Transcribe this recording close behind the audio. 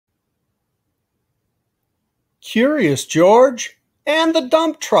Curious George and the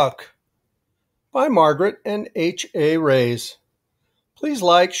Dump Truck by Margret and H.A. Rays. Please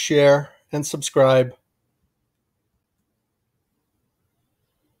like, share, and subscribe.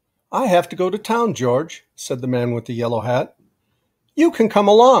 I have to go to town, George, said the man with the yellow hat. You can come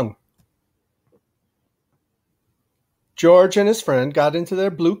along. George and his friend got into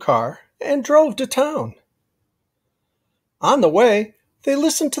their blue car and drove to town. On the way, they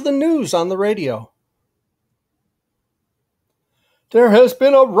listened to the news on the radio. There has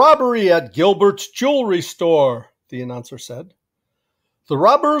been a robbery at Gilbert's jewelry store, the announcer said. The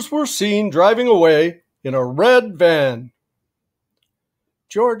robbers were seen driving away in a red van.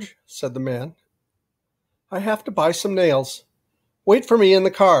 George, said the man, I have to buy some nails. Wait for me in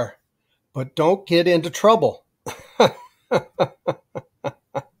the car, but don't get into trouble.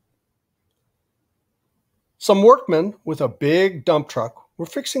 Some workmen with a big dump truck were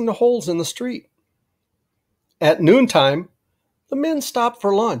fixing the holes in the street. At noontime, the men stopped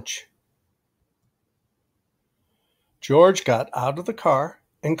for lunch. George got out of the car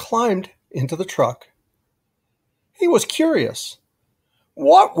and climbed into the truck. He was curious.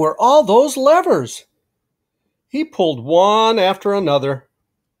 What were all those levers? He pulled one after another.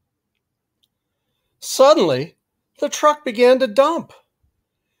 Suddenly, the truck began to dump.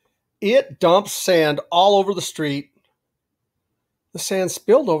 It dumped sand all over the street. The sand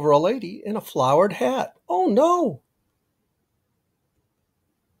spilled over a lady in a flowered hat. Oh no!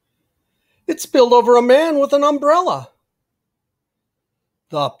 It spilled over a man with an umbrella.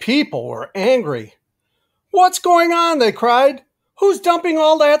 The people were angry. What's going on? They cried. Who's dumping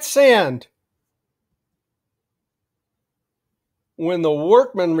all that sand? When the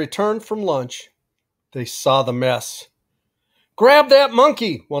workmen returned from lunch, they saw the mess. Grab that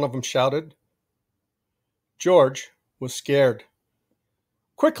monkey, one of them shouted. George was scared.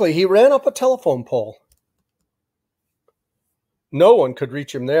 Quickly, he ran up a telephone pole. No one could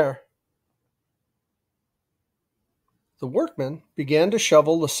reach him there. The workmen began to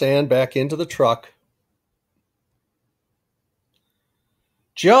shovel the sand back into the truck.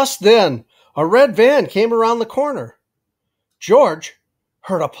 Just then, a red van came around the corner. George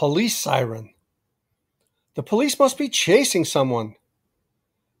heard a police siren. The police must be chasing someone.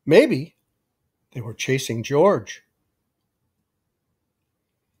 Maybe they were chasing George.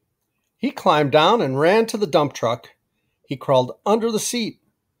 He climbed down and ran to the dump truck. He crawled under the seat,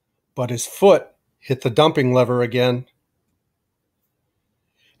 but his foot hit the dumping lever again.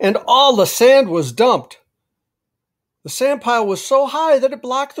 And all the sand was dumped. The sand pile was so high that it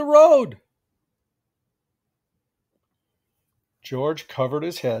blocked the road. George covered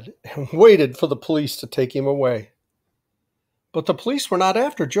his head and waited for the police to take him away. But the police were not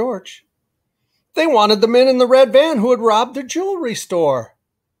after George. They wanted the men in the red van who had robbed the jewelry store.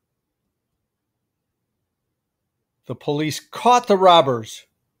 The police caught the robbers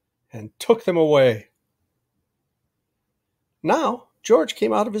and took them away. Now, George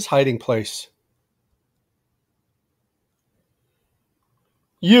came out of his hiding place.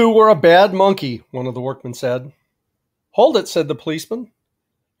 You were a bad monkey, one of the workmen said. Hold it, said the policeman.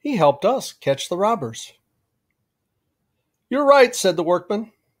 He helped us catch the robbers. You're right, said the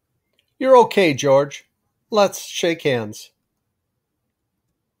workman. You're okay, George. Let's shake hands.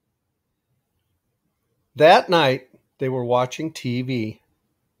 That night, they were watching TV.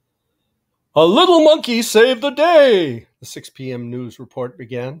 A little monkey saved the day, the 6 p.m. news report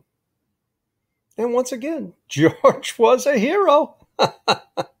began. And once again, George was a hero.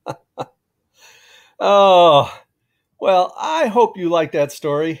 Oh, well, I hope you like that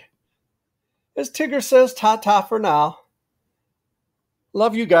story. As Tigger says, ta-ta for now.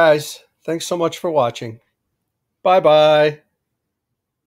 Love you guys. Thanks so much for watching. Bye-bye.